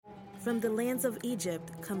From the lands of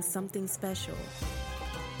Egypt comes something special.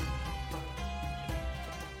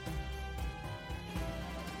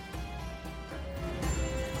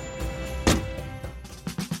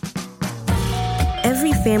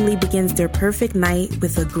 Every family begins their perfect night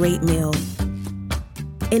with a great meal.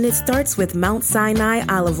 And it starts with Mount Sinai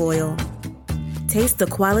olive oil. Taste the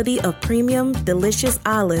quality of premium, delicious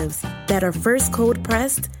olives that are first cold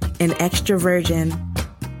pressed and extra virgin.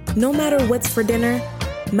 No matter what's for dinner,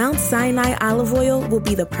 Mount Sinai olive oil will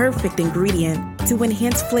be the perfect ingredient to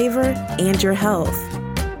enhance flavor and your health.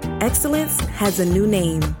 Excellence has a new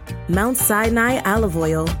name. Mount Sinai olive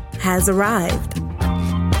oil has arrived.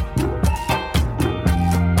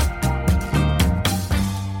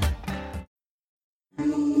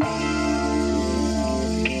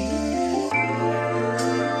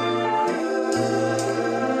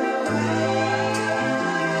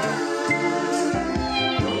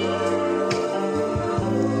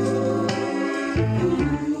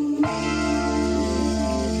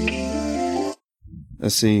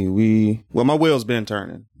 Let's see. My wheel's been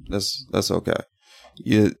turning. That's okay.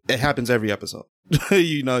 It happens every episode.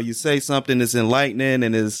 You say something that's enlightening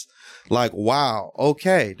and is like, wow,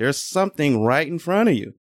 okay, there's something right in front of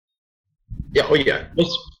you. Yeah. Oh yeah.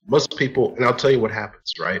 Most people, and I'll tell you what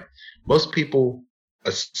happens, right? Most people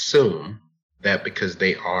assume that because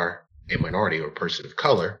they are a minority or a person of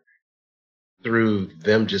color, through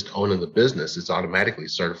them just owning the business, it's automatically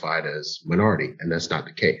certified as minority. And that's not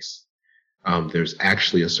the case. There's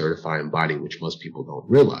actually a certifying body, which most people don't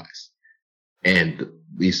realize. And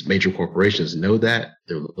these major corporations know that.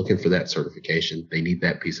 They're looking for that certification. They need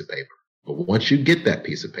that piece of paper. But once you get that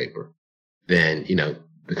piece of paper, then,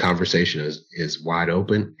 the conversation is wide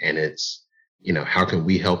open, and it's, how can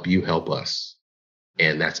we help you help us?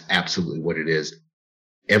 And that's absolutely what it is.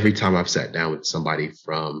 Every time I've sat down with somebody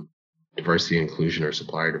from diversity, inclusion, or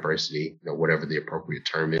supplier diversity, whatever the appropriate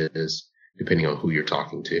term is, depending on who you're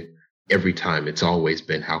talking to, every time it's always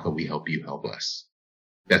been, how can we help you help us?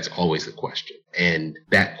 That's always the question. And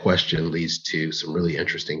that question leads to some really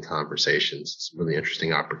interesting conversations, some really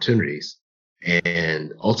interesting opportunities.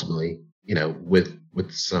 And ultimately, it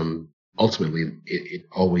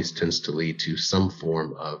always tends to lead to some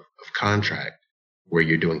form of contract where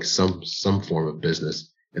you're doing some form of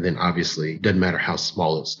business. And then obviously it doesn't matter how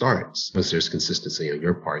small it starts, once there's consistency on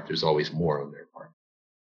your part, there's always more on their part.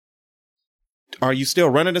 Are you still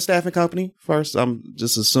running a staffing company first? I'm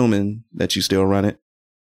just assuming that you still run it.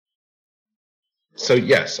 So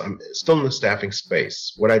yes, I'm still in the staffing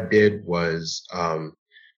space. What I did was, the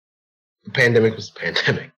pandemic was the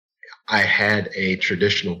pandemic. I had a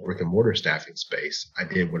traditional brick and mortar staffing space. I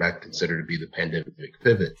did what I consider to be the pandemic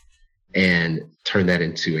pivot and turned that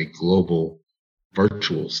into a global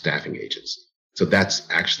virtual staffing agency. So that's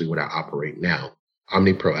actually what I operate now.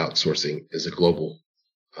 OmniPro Outsourcing is a global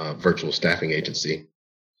virtual staffing agency.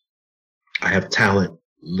 I have talent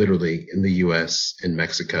literally in the U.S., in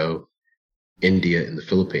Mexico, India, and the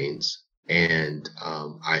Philippines. And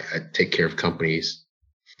I take care of companies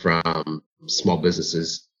from small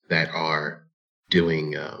businesses that are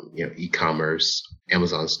doing, e-commerce,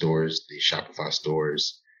 Amazon stores, the Shopify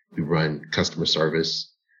stores. We run customer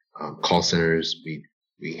service, call centers.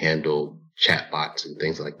 We handle chatbots and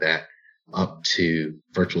things like that, up to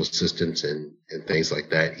virtual assistants and things like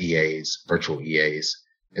that, EAs, virtual EAs,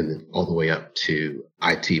 and then all the way up to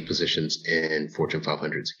IT positions in Fortune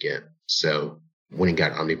 500s again. So when he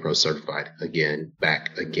got OmniPro certified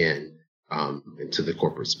back again into the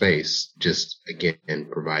corporate space, just again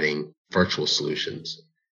providing virtual solutions.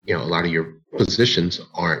 A lot of your positions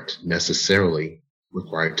aren't necessarily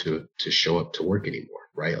required to show up to work anymore,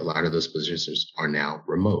 right? A lot of those positions are now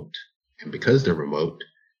remote. And because they're remote,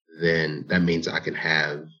 then that means I can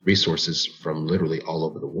have resources from literally all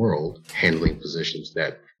over the world handling positions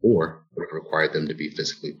that before would have required them to be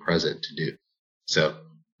physically present to do. So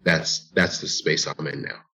that's the space I'm in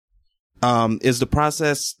now. Is the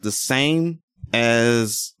process the same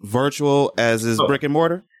as virtual as is brick and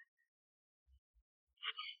mortar?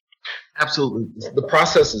 Absolutely. The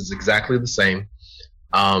process is exactly the same.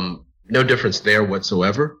 No difference there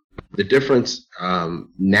whatsoever. The difference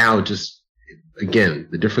now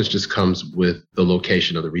the difference just comes with the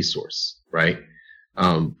location of the resource, right?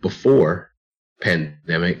 Before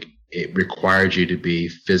pandemic, it required you to be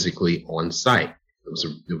physically on site.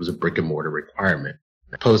 It was a brick and mortar requirement.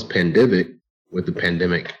 Post pandemic, with the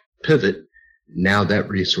pandemic pivot, now that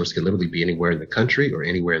resource can literally be anywhere in the country or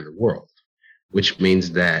anywhere in the world, which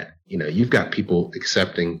means that, you've got people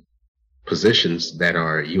accepting positions that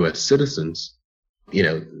are U.S. citizens.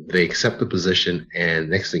 They accept the position, and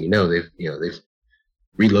next thing you know, they've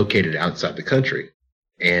relocated outside the country,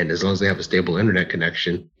 And as long as they have a stable internet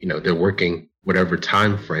connection, they're working whatever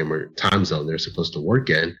time frame or time zone they're supposed to work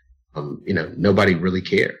in. Nobody really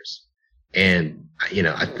cares. And,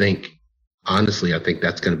 honestly, I think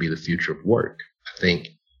that's going to be the future of work. I think,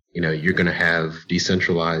 you're going to have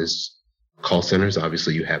decentralized call centers.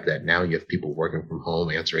 Obviously, you have that now. You have people working from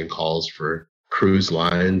home, answering calls for cruise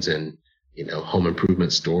lines and, home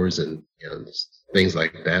improvement stores and, things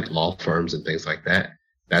like that, law firms and things like that.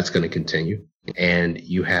 That's going to continue. And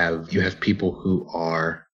you have people who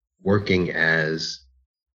are working as,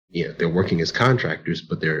 they're working as contractors,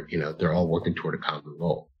 but they're all working toward a common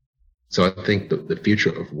goal. So I think the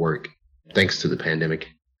future of work, thanks to the pandemic,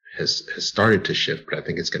 has started to shift, but I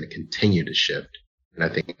think it's going to continue to shift. And I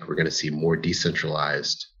think we're going to see more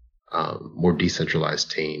decentralized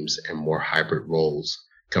teams and more hybrid roles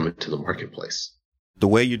come into the marketplace. The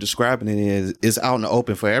way you're describing it is out in the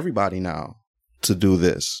open for everybody now to do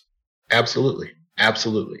this. Absolutely.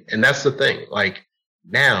 Absolutely. And that's the thing. Like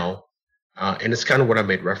now, and it's kind of what I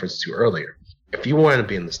made reference to earlier. If you want to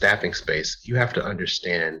be in the staffing space, you have to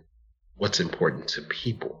understand what's important to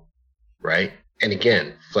people, right? And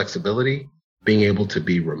again, flexibility, being able to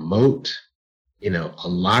be remote, a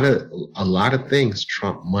lot of things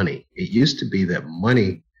trump money. It used to be that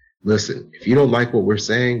money, listen, if you don't like what we're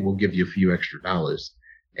saying, we'll give you a few extra dollars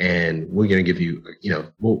and we're going to give you,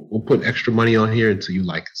 we'll put extra money on here until you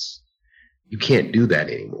like us. You can't do that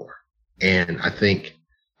anymore. And I think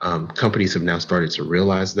companies have now started to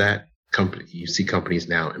realize that. You see companies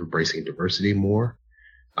now embracing diversity more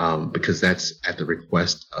because that's at the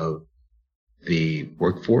request of the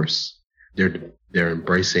workforce. They're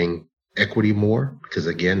embracing equity more because,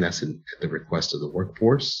 again, that's at the request of the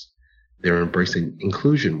workforce. They're embracing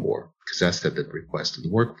inclusion more because that's at the request of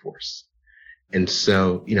the workforce. And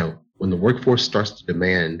so, when the workforce starts to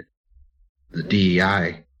demand the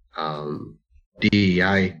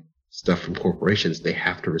DEI stuff from corporations, they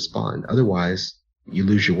have to respond. Otherwise, you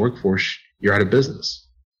lose your workforce, you're out of business.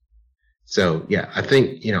 So, yeah, I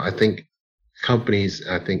think companies,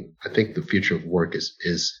 I think the future of work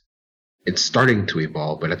is it's starting to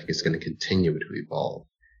evolve, but I think it's going to continue to evolve.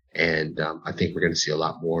 And I think we're going to see a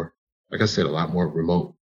lot more, like I said, a lot more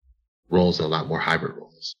remote roles and a lot more hybrid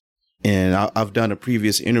roles. And I've done a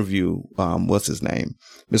previous interview. What's his name?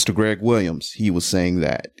 Mr. Greg Williams. He was saying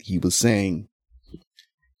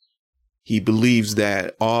he believes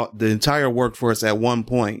that the entire workforce at one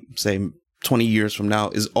point, say 20 years from now,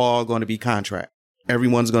 is all going to be contract.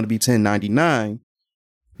 Everyone's going to be 1099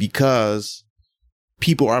 because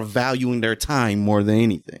people are valuing their time more than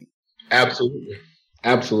anything. Absolutely.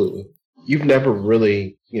 Absolutely. You've never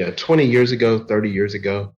really, 20 years ago, 30 years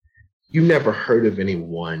ago, you never heard of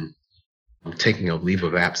anyone taking a leave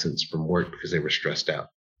of absence from work because they were stressed out.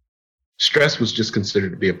 Stress was just considered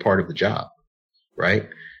to be a part of the job, right?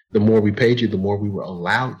 The more we paid you, the more we were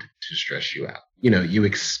allowed to stress you out. You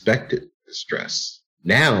expected the stress.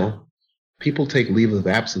 Now, people take leave of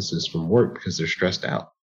absences from work because they're stressed out.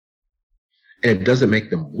 And it doesn't make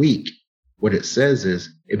them weak. What it says is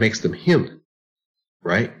it makes them human,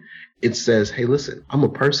 right? It says, hey, listen, I'm a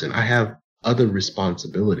person. I have other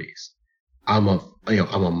responsibilities. I'm a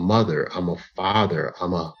mother. I'm a father.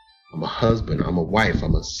 I'm a husband. I'm a wife.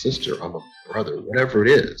 I'm a sister. I'm a brother, whatever it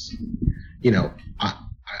is.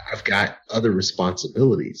 I've got other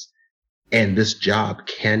responsibilities, and this job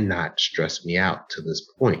cannot stress me out to this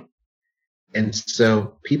point. And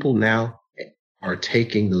so people now are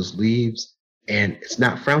taking those leaves, and it's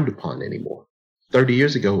not frowned upon anymore. 30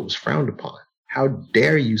 years ago, it was frowned upon. How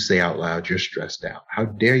dare you say out loud you're stressed out? How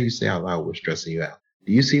dare you say out loud we're stressing you out?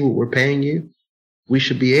 Do you see what we're paying you? We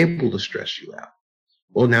should be able to stress you out.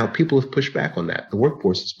 Well, now people have pushed back on that. The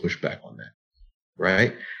workforce has pushed back on that,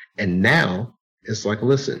 right? And now it's like,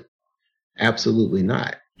 listen, absolutely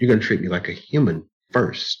not. You're going to treat me like a human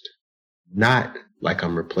first, not like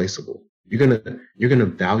I'm replaceable. You're going to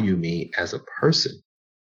value me as a person,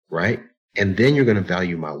 right? And then you're going to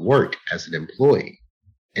value my work as an employee.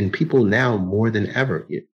 And people now more than ever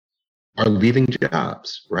are leaving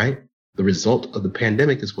jobs, right? The result of the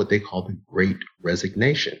pandemic is what they call the Great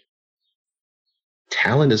Resignation.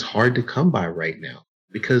 Talent is hard to come by right now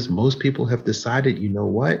because most people have decided, you know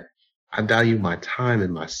what? I value my time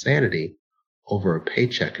and my sanity over a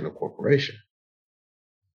paycheck in a corporation.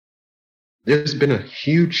 There's been a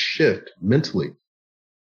huge shift mentally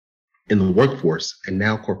in the workforce, and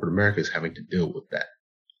now corporate America is having to deal with that.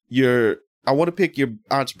 I want to pick your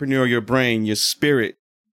entrepreneur, your brain, your spirit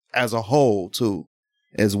as a whole too,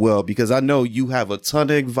 as well, because I know you have a ton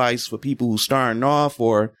of advice for people who starting off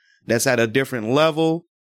or that's at a different level,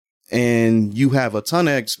 and you have a ton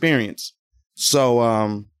of experience.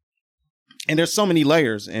 So, And there's so many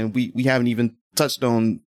layers, and we haven't even touched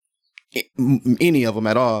on any of them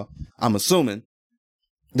at all, I'm assuming.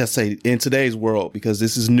 Let's say in today's world, because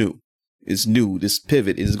this is new. It's new. This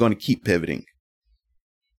pivot is going to keep pivoting.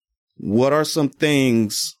 What are some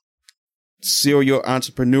things serial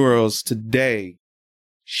entrepreneurs today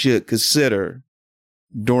should consider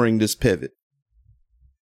during this pivot?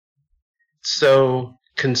 So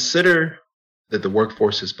consider that the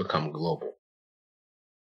workforce has become global.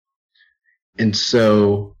 And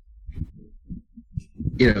so,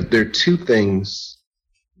 there are two things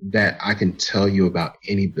that I can tell you about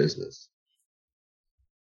any business.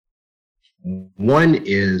 One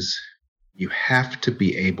is you have to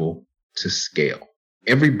be able to scale.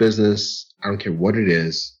 Every business, I don't care what it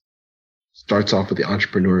is, starts off with the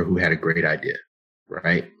entrepreneur who had a great idea,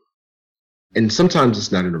 right? And sometimes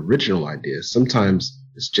it's not an original idea. Sometimes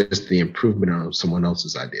it's just the improvement on someone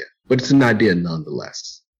else's idea, but it's an idea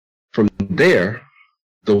nonetheless. From there,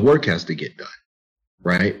 the work has to get done,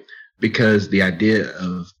 right? Because the idea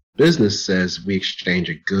of business says we exchange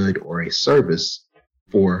a good or a service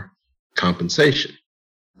for compensation,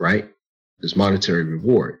 right? There's monetary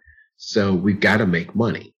reward. So we've got to make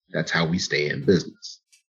money. That's how we stay in business.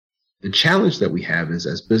 The challenge that we have is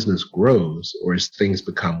as business grows or as things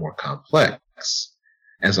become more complex,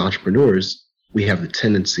 as entrepreneurs, we have the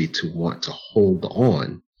tendency to want to hold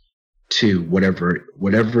on to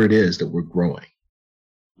whatever it is that we're growing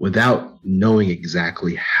without knowing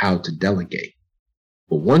exactly how to delegate.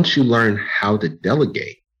 But once you learn how to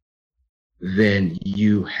delegate, then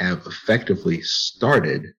you have effectively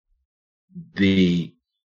started the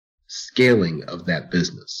scaling of that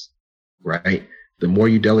business, right? The more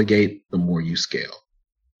you delegate, the more you scale.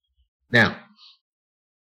 Now,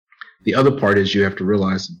 the other part is you have to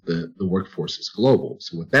realize that the workforce is global.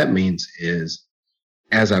 So what that means is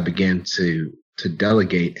as I begin to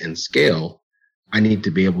delegate and scale, I need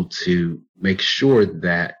to be able to make sure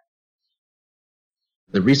that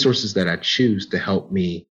the resources that I choose to help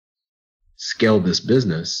me scale this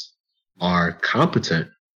business are competent,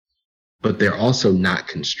 but they're also not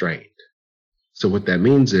constrained. So what that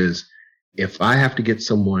means is if I have to get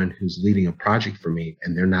someone who's leading a project for me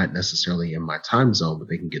and they're not necessarily in my time zone, but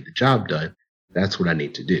they can get the job done, that's what I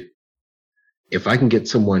need to do. If I can get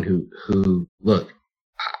someone who look,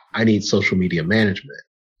 I need social media management,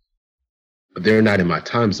 but they're not in my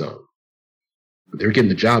time zone, but they're getting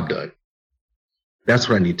the job done, that's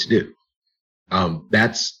what I need to do.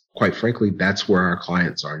 That's quite frankly, that's where our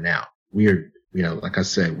clients are now. We are, like I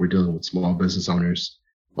said, we're dealing with small business owners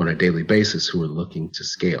on a daily basis who are looking to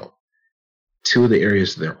scale. Two of the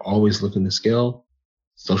areas they're always looking to scale,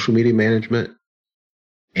 social media management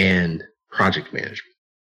and project management,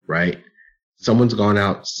 right? Someone's gone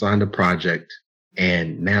out, signed a project,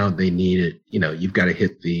 and now they need it. You've got to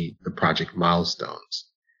hit the project milestones.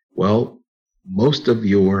 Well, most of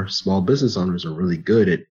your small business owners are really good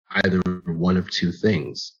at either one of two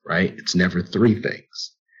things, right? It's never three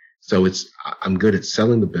things. So I'm good at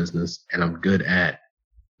selling the business and I'm good at,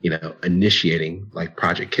 initiating like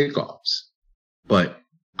project kickoffs, but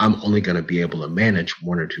I'm only going to be able to manage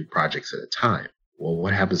one or two projects at a time. Well,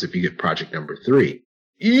 what happens if you get project number 3?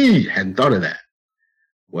 Hadn't thought of that.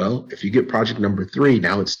 Well, if you get project number 3,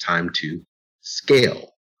 now it's time to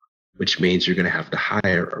scale, which means you're going to have to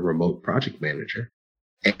hire a remote project manager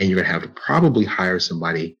and you're going to have to probably hire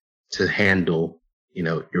somebody to handle,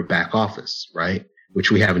 your back office, right? Which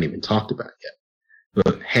we haven't even talked about yet.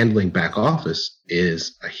 But handling back office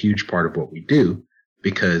is a huge part of what we do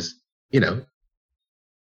because,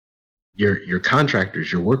 your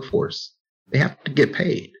contractors, your workforce, they have to get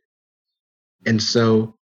paid. And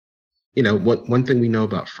so, one thing we know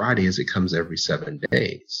about Friday is it comes every 7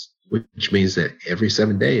 days, which means that every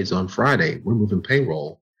 7 days on Friday, we're moving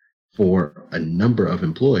payroll for a number of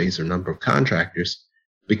employees or number of contractors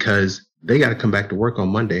because they got to come back to work on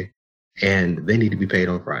Monday and they need to be paid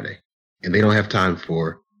on Friday. And they don't have time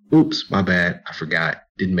for, oops, my bad, I forgot,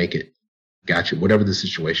 didn't make it, gotcha, whatever the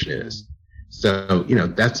situation is. So,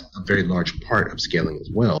 that's a very large part of scaling as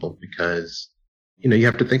well because, you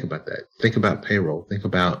have to think about that. Think about payroll. Think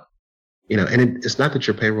about, and it's not that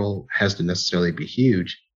your payroll has to necessarily be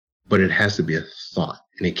huge, but it has to be a thought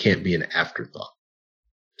and it can't be an afterthought.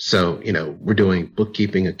 So, we're doing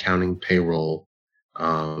bookkeeping, accounting, payroll,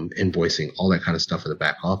 invoicing, all that kind of stuff in the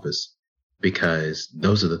back office because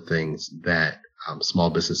those are the things that small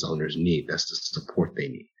business owners need. That's the support they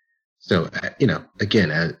need. So,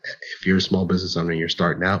 again, if you're a small business owner and you're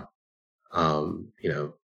starting out,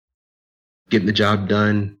 getting the job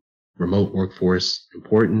done, remote workforce,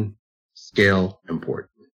 important, scale, important.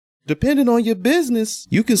 Depending on your business,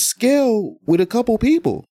 you can scale with a couple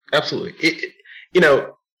people. Absolutely. You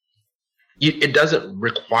know, it doesn't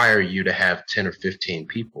require you to have 10 or 15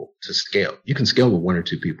 people to scale. You can scale with 1 or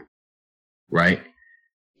 2 people, right?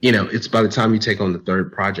 You know, it's by the time you take on the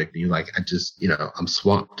third project and you're like, I'm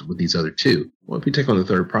swamped with these other 2. Well, if you take on the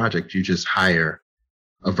third project, you just hire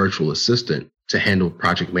a virtual assistant to handle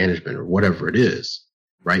project management or whatever it is,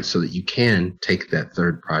 right? So that you can take that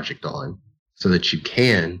third project on, so that you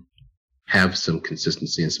can have some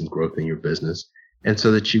consistency and some growth in your business, and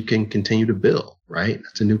so that you can continue to build, right?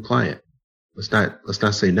 That's a new client. Let's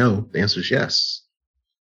not say no. The answer is yes.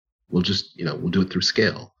 We'll just, we'll do it through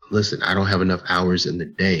scale. Listen, I don't have enough hours in the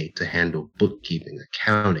day to handle bookkeeping,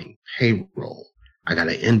 accounting, payroll. I got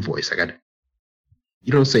to invoice.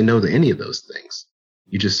 You don't say no to any of those things.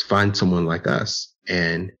 You just find someone like us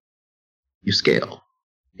and you scale.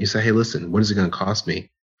 You say, hey, listen, what is it going to cost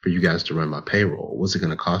me for you guys to run my payroll? What's it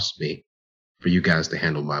going to cost me for you guys to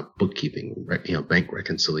handle my bookkeeping, bank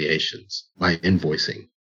reconciliations, my invoicing,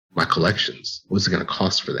 my collections? What's it going to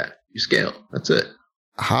cost for that? You scale. That's it.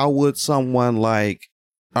 How would someone like,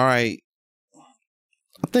 all right,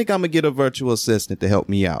 I think I'm going to get a virtual assistant to help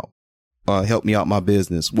me out my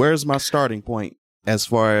business. Where's my starting point as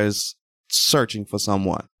far as searching for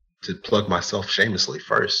someone? To plug myself shamelessly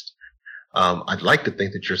first, I'd like to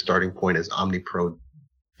think that your starting point is OmniPro,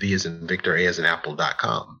 V as in Victor, A as in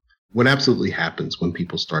Apple.com. What absolutely happens when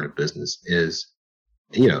people start a business is,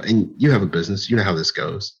 and you have a business, you know how this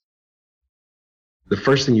goes. The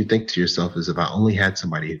first thing you think to yourself is, if I only had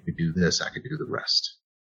somebody who could do this, I could do the rest.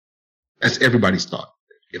 That's everybody's thought.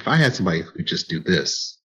 If I had somebody who could just do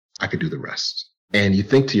this, I could do the rest. And you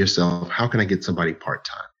think to yourself, how can I get somebody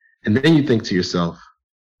part-time? And then you think to yourself,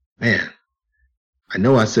 man, I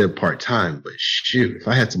know I said part-time, but shoot, if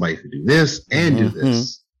I had somebody who could do this and do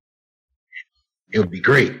this, it would be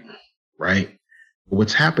great, right? But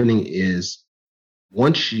what's happening is,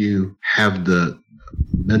 once you have the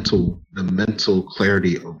mental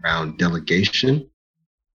clarity around delegation,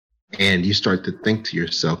 and you start to think to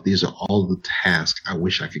yourself, these are all the tasks I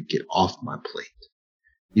wish I could get off my plate.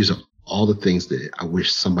 These are all the things that I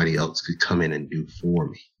wish somebody else could come in and do for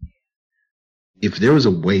me. If there was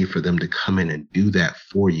a way for them to come in and do that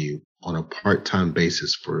for you on a part-time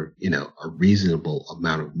basis for, a reasonable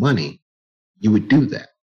amount of money, you would do that.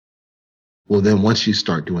 Well, then once you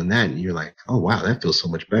start doing that, and you're like, oh, wow, that feels so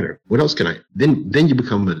much better. What else can I? Then you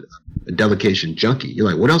become a delegation junkie. You're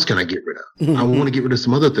like, what else can I get rid of? I want to get rid of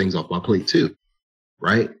some other things off my plate too,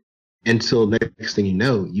 right? Until next thing you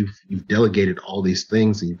know, you've delegated all these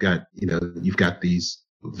things, and you've got these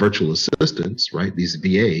virtual assistants, right? These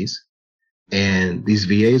VAs, and these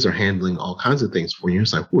VAs are handling all kinds of things for you.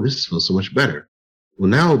 It's like, oh, this feels so much better. Well,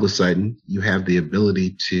 now all of a sudden you have the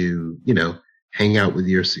ability to, hang out with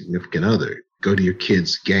your significant other, go to your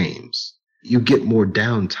kids' games. You get more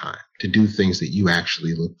downtime to do things that you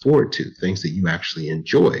actually look forward to, things that you actually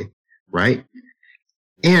enjoy, right?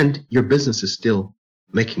 And your business is still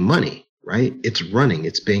making money, right? It's running,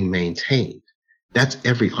 it's being maintained. That's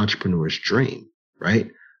every entrepreneur's dream, right?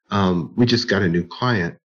 We just got a new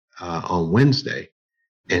client on Wednesday,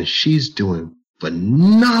 and she's doing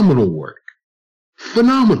phenomenal work.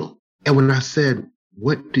 Phenomenal. And when I said,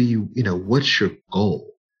 what do what's your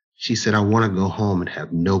goal? She said, I want to go home and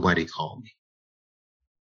have nobody call me.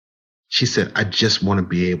 She said, I just want to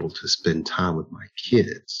be able to spend time with my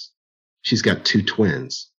kids. She's got 2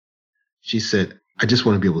 twins. She said, I just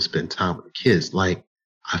want to be able to spend time with the kids. Like,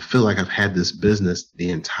 I feel like I've had this business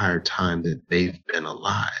the entire time that they've been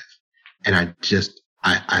alive. And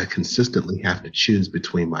I consistently have to choose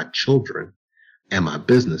between my children and my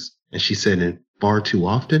business. And she said, and far too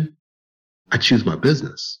often, I choose my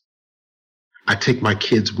business. I take my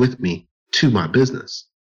kids with me to my business,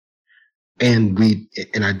 and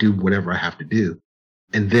I do whatever I have to do.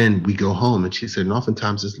 And then we go home, and she said, and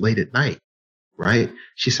oftentimes it's late at night, right?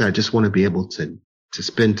 She said, I just want to be able to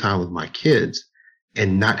spend time with my kids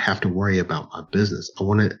and not have to worry about my business.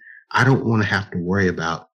 I don't want to have to worry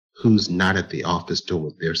about who's not at the office doing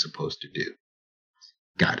what they're supposed to do.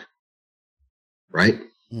 Got it. Right?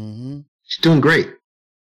 Mm-hmm. She's doing great.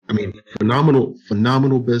 I mean,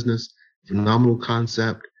 phenomenal business, phenomenal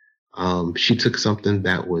concept. She took something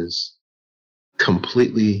that was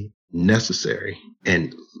completely necessary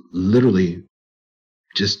and literally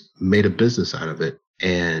just made a business out of it,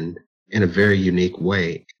 and in a very unique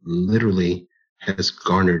way, literally has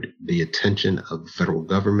garnered the attention of the federal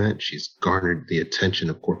government. She's garnered the attention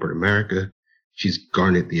of corporate America. She's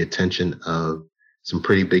garnered the attention of some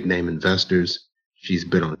pretty big name investors. She's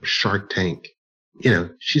been on Shark Tank.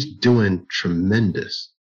 She's doing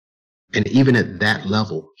tremendous. And even at that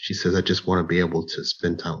level, she says, I just want to be able to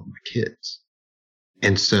spend time with my kids.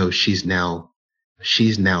 And so she's now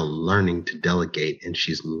learning to delegate, and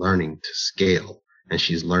she's learning to scale, and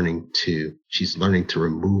she's learning to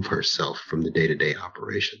remove herself from the day-to-day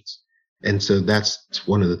operations. And so that's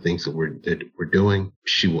one of the things that we're doing.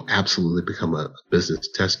 She will absolutely become a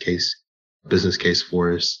business case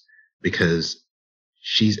for us, because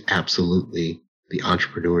she's absolutely the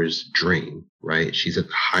entrepreneur's dream, right? She's at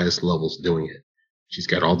the highest levels doing it. She's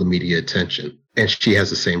got all the media attention, and she has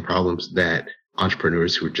the same problems that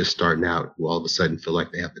entrepreneurs who are just starting out, who all of a sudden feel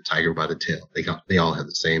like they have the tiger by the tail. They all have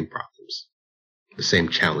the same problems, the same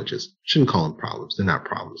challenges. Shouldn't call them problems. They're not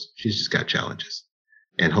problems. She's just got challenges,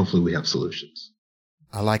 and hopefully we have solutions.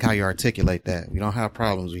 I like how you articulate that. We don't have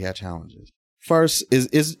problems. We have challenges. First,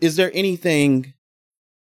 is there anything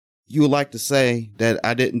you would like to say that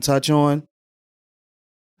I didn't touch on?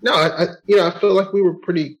 No, I feel like we were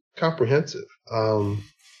pretty comprehensive. I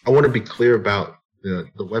want to be clear about the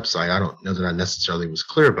website. I don't know that I necessarily was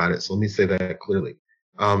clear about it, so let me say that clearly.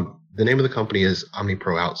 The name of the company is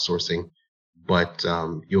OmniPro Outsourcing, but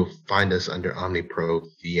you'll find us under OmniPro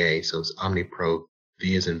VA. So it's OmniPro,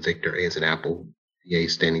 V as in Victor, A as in Apple, VA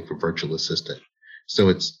standing for Virtual Assistant. So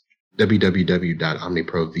it's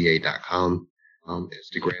www.omniprova.com.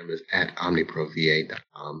 Instagram is at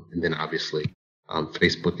omniprova.com. And then obviously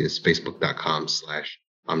Facebook is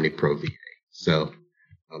facebook.com/omniprova. So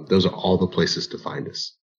those are all the places to find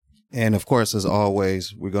us. And of course, as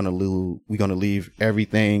always, we're gonna leave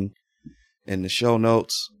everything in the show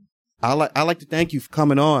notes. I like to thank you for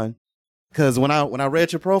coming on, because when I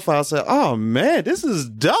read your profile, I said, "Oh man, this is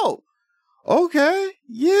dope." Okay,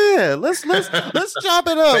 yeah, let's chop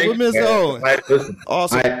it up with Ms. Owens.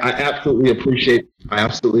 Awesome. I absolutely appreciate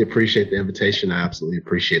the invitation. I absolutely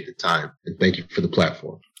appreciate the time, and thank you for the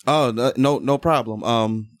platform. Oh, no problem. I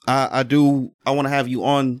want to have you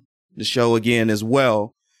on the show again as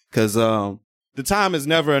well, because the time is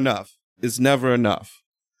never enough. It's never enough.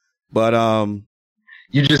 But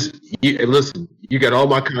listen. You got all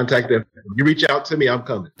my contact info. You reach out to me, I'm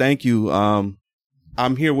coming. Thank you.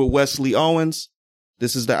 I'm here with Wesley Owens.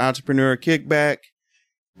 This is the Entrepreneur Kickback,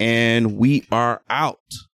 and we are out.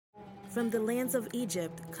 From the lands of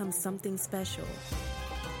Egypt comes something special.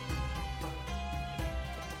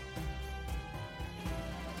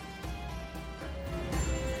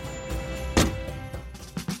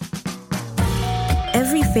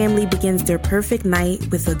 Every family begins their perfect night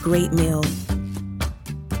with a great meal.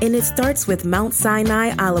 And it starts with Mount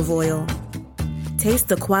Sinai olive oil. Taste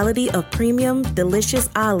the quality of premium, delicious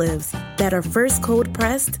olives that are first cold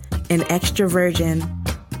pressed and extra virgin.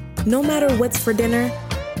 No matter what's for dinner,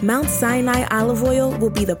 Mount Sinai olive oil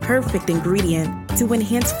will be the perfect ingredient to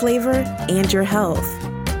enhance flavor and your health.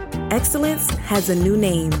 Excellence has a new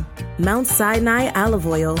name. Mount Sinai olive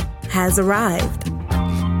oil has arrived.